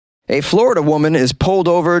A Florida woman is pulled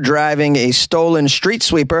over driving a stolen street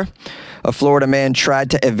sweeper. A Florida man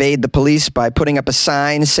tried to evade the police by putting up a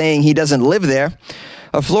sign saying he doesn't live there.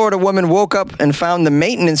 A Florida woman woke up and found the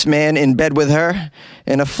maintenance man in bed with her.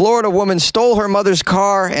 And a Florida woman stole her mother's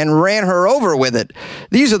car and ran her over with it.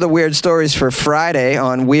 These are the weird stories for Friday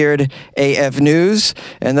on Weird AF News.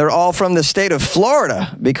 And they're all from the state of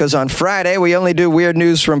Florida, because on Friday we only do weird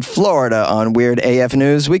news from Florida on Weird AF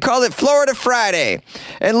News. We call it Florida Friday.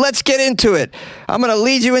 And let's get into it. I'm going to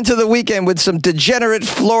lead you into the weekend with some degenerate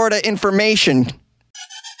Florida information.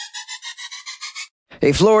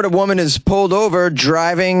 A Florida woman is pulled over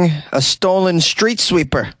driving a stolen street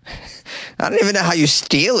sweeper. I don't even know how you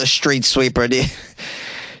steal a street sweeper.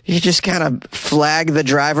 You just kind of flag the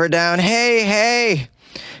driver down. Hey.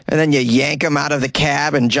 And then you yank him out of the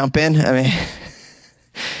cab and jump in. I mean,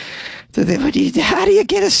 how do you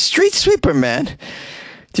get a street sweeper, man?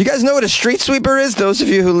 Do you guys know what a street sweeper is? Those of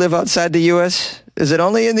you who live outside the U.S.? Is it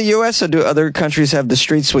only in the U.S. or do other countries have the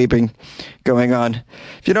street sweeping going on?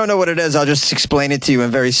 If you don't know what it is, I'll just explain it to you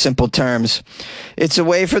in very simple terms. It's a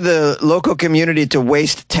way for the local community to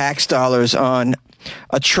waste tax dollars on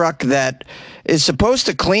a truck that is supposed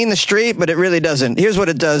to clean the street, but it really doesn't. Here's what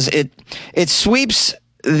it does. It sweeps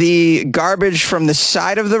the garbage from the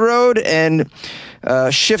side of the road and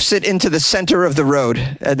shifts it into the center of the road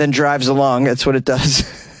and then drives along. That's what it does.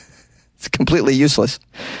 It's completely useless.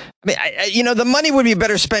 I mean, the money would be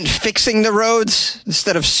better spent fixing the roads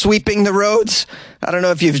instead of sweeping the roads. I don't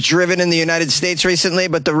know if you've driven in the United States recently,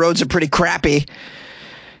 but the roads are pretty crappy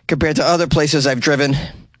compared to other places I've driven.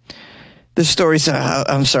 This story's,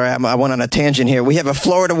 I'm sorry, I went on a tangent here. We have a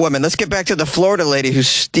Florida woman. Let's get back to the Florida lady who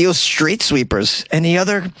steals street sweepers. Any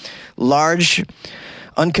other large,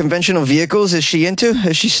 unconventional vehicles is she into?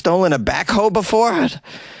 Has she stolen a backhoe before?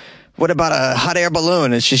 What about a hot air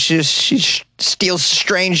balloon? She steals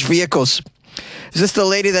strange vehicles. Is this the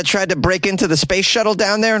lady that tried to break into the space shuttle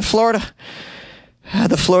down there in Florida?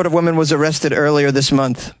 The Florida woman was arrested earlier this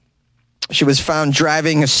month. She was found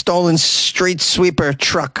driving a stolen street sweeper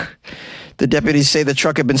truck. The deputies say the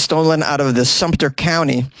truck had been stolen out of the Sumter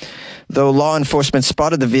County, though law enforcement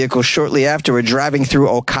spotted the vehicle shortly afterward driving through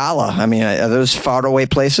Ocala. I mean, are those faraway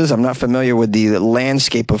places? I'm not familiar with the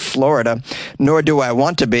landscape of Florida, nor do I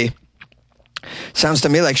want to be. Sounds to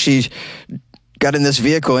me like she got in this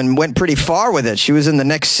vehicle and went pretty far with it. She was in the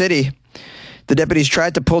next city. The deputies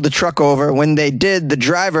tried to pull the truck over. When they did, the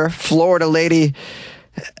driver, Florida lady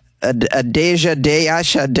Adaja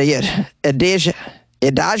Deasha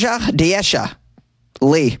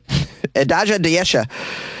Lee. Adaja Deasha.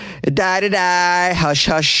 Die, hush,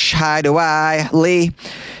 hush, hi do I, Lee.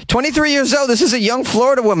 23 years old, this is a young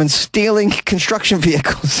Florida woman stealing construction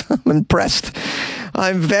vehicles. I'm impressed.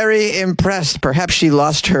 I'm very impressed. Perhaps she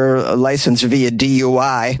lost her license via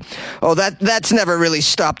DUI. Oh, that's never really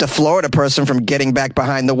stopped a Florida person from getting back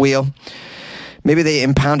behind the wheel. Maybe they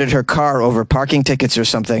impounded her car over parking tickets or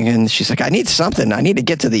something, and she's like, I need something. I need to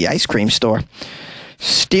get to the ice cream store.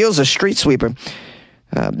 Steals a street sweeper.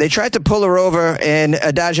 They tried to pull her over, and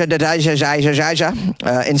Adaja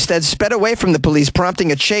instead sped away from the police,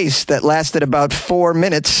 prompting a chase that lasted about 4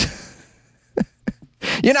 minutes.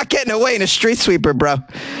 You're not getting away in a street sweeper, bro.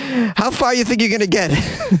 How far you think you're going to get?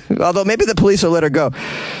 Although maybe the police will let her go.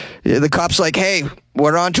 The cop's like, hey,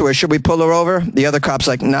 we're on to her. Should we pull her over? The other cop's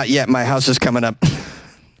like, not yet. My house is coming up.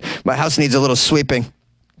 My house needs a little sweeping.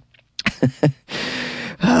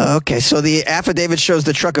 Okay, so the affidavit shows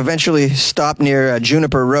the truck eventually stopped near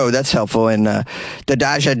Juniper Road. That's helpful. And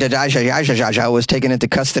Dadaja was taken into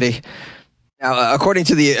custody. Now, according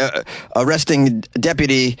to the arresting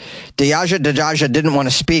deputy, Dadaja didn't want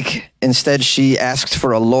to speak. Instead, she asked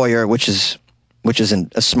for a lawyer, which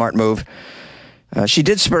isn't a smart move. She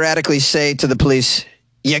did sporadically say to the police,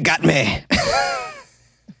 "You got me."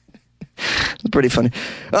 Pretty funny.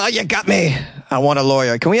 Oh, you got me. I want a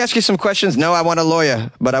lawyer. Can we ask you some questions? No, I want a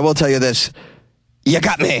lawyer. But I will tell you this. You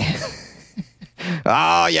got me.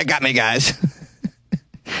 Oh, you got me, guys.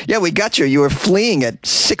 Yeah, we got you. You were fleeing at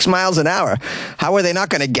 6 miles an hour. How are they not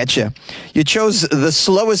going to get you? You chose the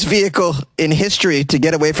slowest vehicle in history to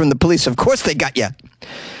get away from the police. Of course they got you.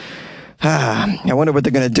 I wonder what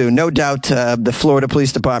they're going to do. No doubt the Florida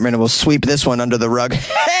Police Department will sweep this one under the rug.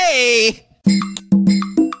 Hey!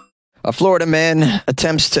 A Florida man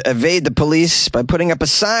attempts to evade the police by putting up a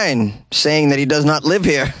sign saying that he does not live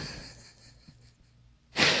here.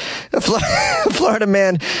 A Florida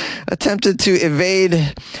man attempted to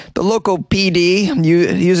evade the local PD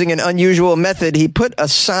using an unusual method. He put a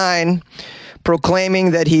sign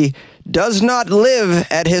proclaiming that he does not live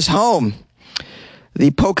at his home. The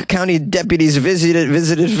Polk County deputies visited.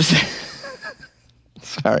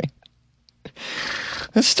 Sorry.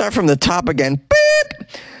 Let's start from the top again. Beep!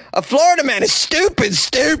 A Florida man is stupid.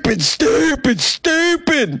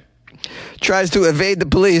 Tries to evade the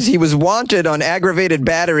police. He was wanted on aggravated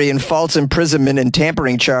battery and false imprisonment and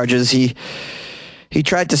tampering charges. He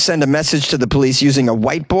tried to send a message to the police using a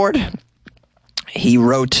whiteboard. He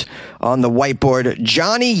wrote on the whiteboard,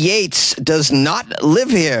 "Johnny Yates does not live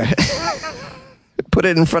here." Put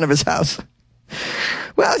it in front of his house.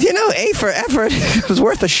 Well, A for effort. It was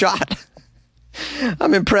worth a shot.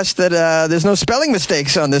 I'm impressed that there's no spelling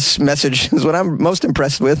mistakes on this message, is what I'm most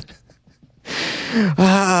impressed with.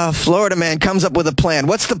 Florida man comes up with a plan.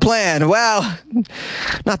 What's the plan? Well,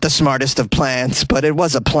 not the smartest of plans, but it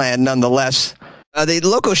was a plan nonetheless. The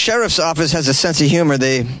local sheriff's office has a sense of humor.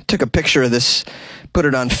 They took a picture of this, put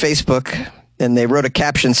it on Facebook, and they wrote a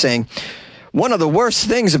caption saying, "One of the worst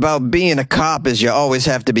things about being a cop is you always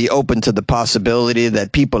have to be open to the possibility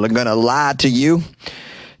that people are going to lie to you.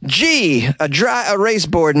 Gee, a dry erase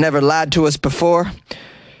board never lied to us before.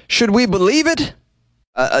 Should we believe it?"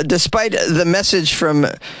 Despite the message from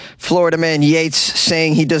Florida man Yates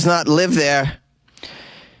saying he does not live there,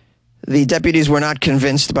 the deputies were not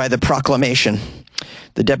convinced by the proclamation.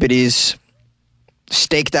 The deputies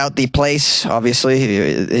staked out the place. Obviously,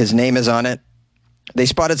 his name is on it. They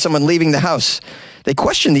spotted someone leaving the house. They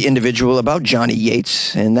questioned the individual about Johnny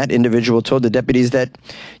Yates, and that individual told the deputies that,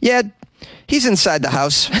 yeah, he's inside the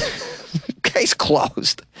house. Case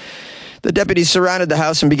closed. The deputies surrounded the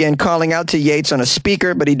house and began calling out to Yates on a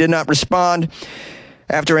speaker, but he did not respond.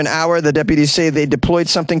 After an hour, the deputies say they deployed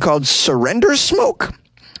something called surrender smoke.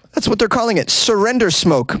 That's what they're calling it, surrender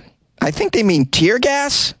smoke. I think they mean tear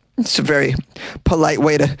gas. It's a very polite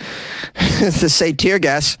way to say tear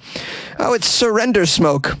gas. Oh, it's surrender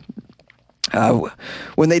smoke.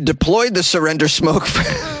 When they deployed the surrender smoke,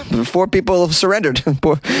 4 people surrendered.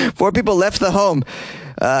 4 people left the home,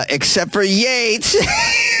 except for Yates.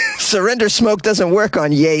 Surrender smoke doesn't work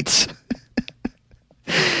on Yates.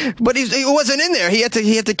 But he wasn't in there. He had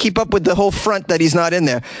to keep up with the whole front that he's not in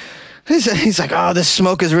there. He's like, "Oh, this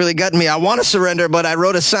smoke has really gotten me. I want to surrender, but I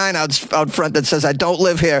wrote a sign out front that says I don't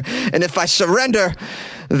live here. And if I surrender,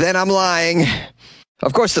 then I'm lying."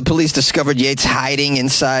 Of course, the police discovered Yates hiding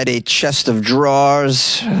inside a chest of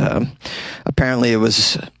drawers. Apparently, it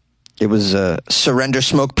was surrender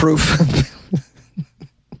smoke proof.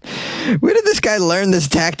 Where did this guy learn this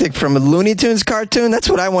tactic from? A Looney Tunes cartoon? That's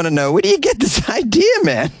what I want to know. Where do you get this idea,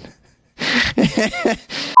 man?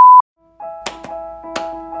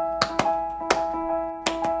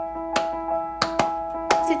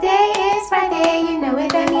 Today is Friday, you know what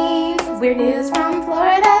that means. Weird news from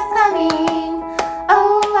Florida's coming.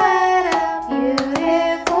 Oh, what a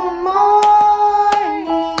beautiful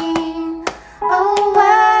morning. Oh,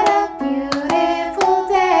 what a beautiful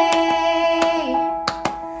day.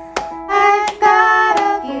 I've got a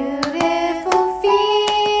beautiful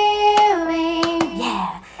feeling. Yeah,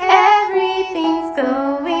 everything's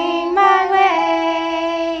going my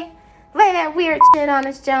way. Lay that weird shit on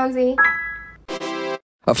us, Jonesy.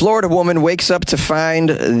 A Florida woman wakes up to find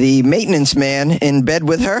the maintenance man in bed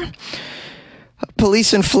with her.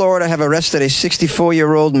 Police in Florida have arrested a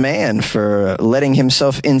 64-year-old man for letting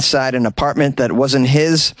himself inside an apartment that wasn't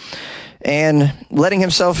his and letting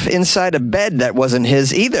himself inside a bed that wasn't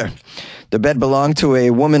his either. The bed belonged to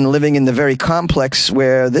a woman living in the very complex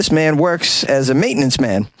where this man works as a maintenance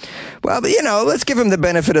man. Well, let's give him the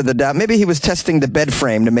benefit of the doubt. Maybe he was testing the bed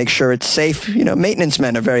frame to make sure it's safe. Maintenance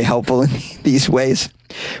men are very helpful in these ways.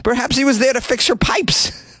 Perhaps he was there to fix her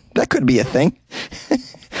pipes. That could be a thing.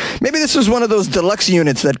 Maybe this was one of those deluxe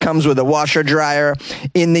units that comes with a washer dryer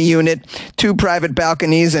in the unit, 2 private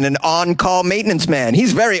balconies, and an on-call maintenance man.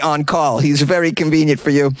 He's very on-call. He's very convenient for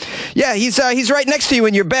you. Yeah, he's right next to you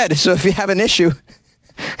in your bed, so if you have an issue,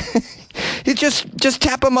 you just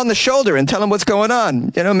tap him on the shoulder and tell him what's going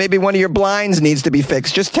on. Maybe one of your blinds needs to be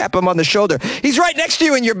fixed. Just tap him on the shoulder. He's right next to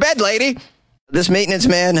you in your bed, lady. This maintenance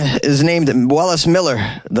man is named Wallace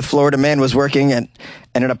Miller. The Florida man was working at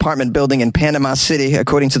an apartment building in Panama City.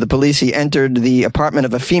 According to the police, he entered the apartment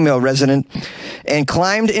of a female resident and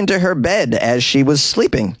climbed into her bed as she was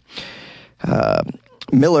sleeping.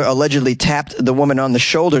 Miller allegedly tapped the woman on the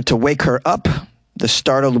shoulder to wake her up. The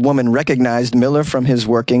startled woman recognized Miller from his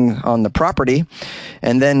working on the property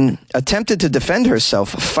and then attempted to defend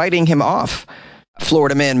herself, fighting him off.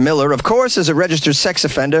 Florida man Miller, of course, is a registered sex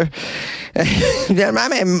offender.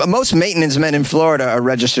 Most maintenance men in Florida are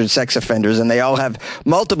registered sex offenders, and they all have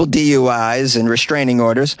multiple DUIs and restraining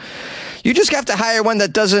orders. You just have to hire one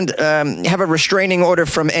that doesn't have a restraining order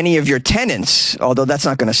from any of your tenants, although that's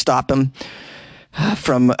not going to stop them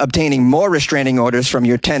from obtaining more restraining orders from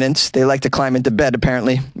your tenants. They like to climb into bed,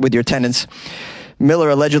 apparently, with your tenants. Miller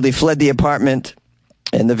allegedly fled the apartment,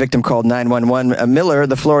 and the victim called 911. Miller,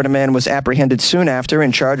 the Florida man, was apprehended soon after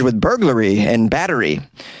and charged with burglary and battery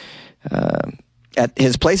at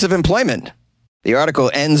his place of employment. The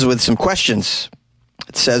article ends with some questions.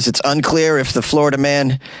 It says it's unclear if the Florida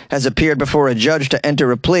man has appeared before a judge to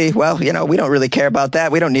enter a plea. Well, we don't really care about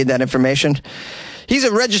that. We don't need that information. He's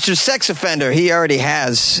a registered sex offender. He already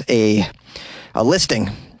has a listing.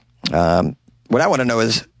 What I want to know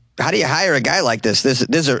is, how do you hire a guy like this?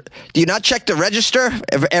 Do you not check the register?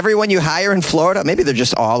 Everyone you hire in Florida, maybe they're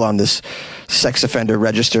just all on this sex offender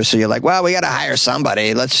register. So you're like, well, we got to hire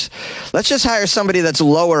somebody. Let's just hire somebody that's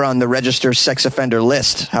lower on the register sex offender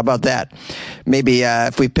list. How about that? Maybe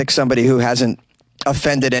if we pick somebody who hasn't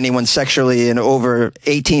offended anyone sexually in over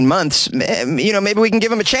 18 months, maybe we can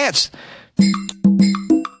give him a chance.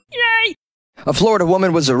 Yay! A Florida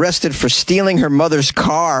woman was arrested for stealing her mother's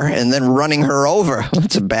car and then running her over.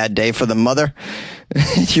 That's a bad day for the mother.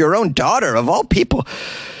 Your own daughter, of all people.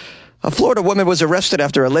 A Florida woman was arrested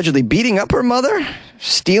after allegedly beating up her mother,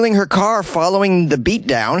 stealing her car following the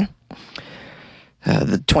beatdown.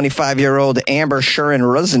 The 25-year-old Amber Shuren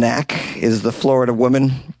Rusnak is the Florida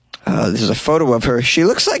woman. This is a photo of her. She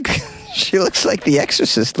looks like the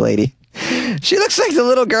Exorcist lady. She looks like the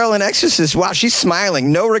little girl in Exorcist. Wow, she's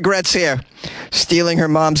smiling. No regrets here. Stealing her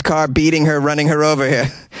mom's car, beating her, running her over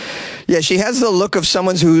here. Yeah, she has the look of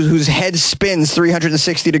someone whose head spins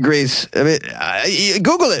 360 degrees. I mean,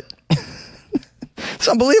 Google it. It's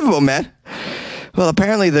unbelievable, man. Well,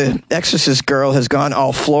 apparently the Exorcist girl has gone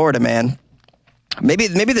all Florida man. Maybe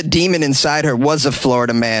the demon inside her was a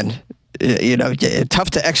Florida man.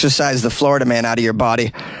 Tough to exorcise the Florida man out of your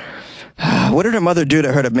body. What did her mother do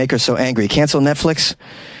to her to make her so angry? Cancel Netflix?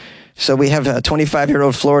 So we have a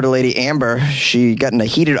 25-year-old Florida lady, Amber. She got in a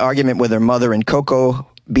heated argument with her mother in Cocoa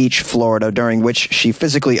Beach, Florida, during which she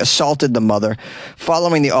physically assaulted the mother.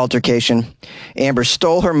 Following the altercation, Amber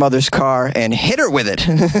stole her mother's car and hit her with it.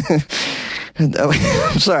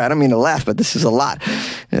 I'm sorry, I don't mean to laugh, but this is a lot.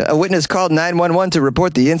 A witness called 911 to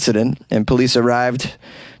report the incident, and police arrived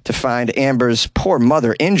to find Amber's poor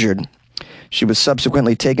mother injured. She was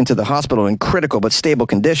subsequently taken to the hospital in critical but stable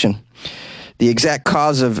condition. The exact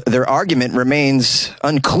cause of their argument remains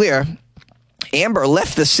unclear. Amber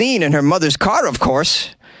left the scene in her mother's car, of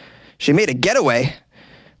course. She made a getaway.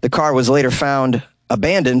 The car was later found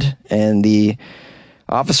abandoned, and the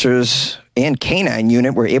officers and canine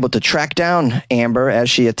unit were able to track down Amber as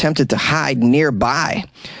she attempted to hide nearby.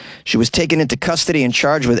 She was taken into custody and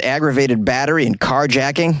charged with aggravated battery and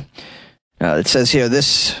carjacking. It says here,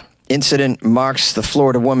 this incident marks the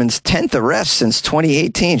Florida woman's 10th arrest since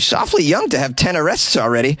 2018. She's awfully young to have 10 arrests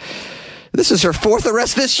already. This is her 4th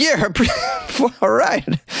arrest this year. All right.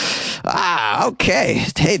 Okay.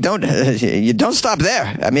 Hey, don't stop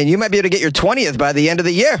there. I mean, you might be able to get your 20th by the end of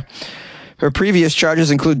the year. Her previous charges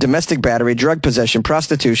include domestic battery, drug possession,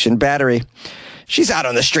 prostitution, battery. She's out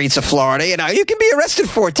on the streets of Florida. You can be arrested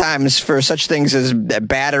 4 times for such things as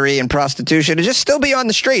battery and prostitution and just still be on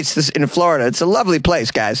the streets in Florida. It's a lovely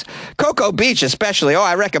place, guys. Cocoa Beach especially. Oh,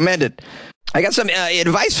 I recommend it. I got some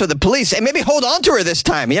advice for the police. Hey, maybe hold on to her this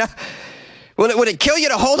time, yeah? Would it kill you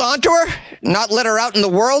to hold on to her? Not let her out in the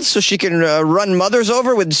world so she can run mothers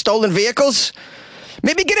over with stolen vehicles?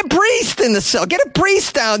 Maybe get a priest in the cell. Get a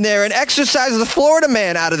priest down there and exorcise the Florida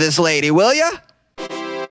man out of this lady, will ya?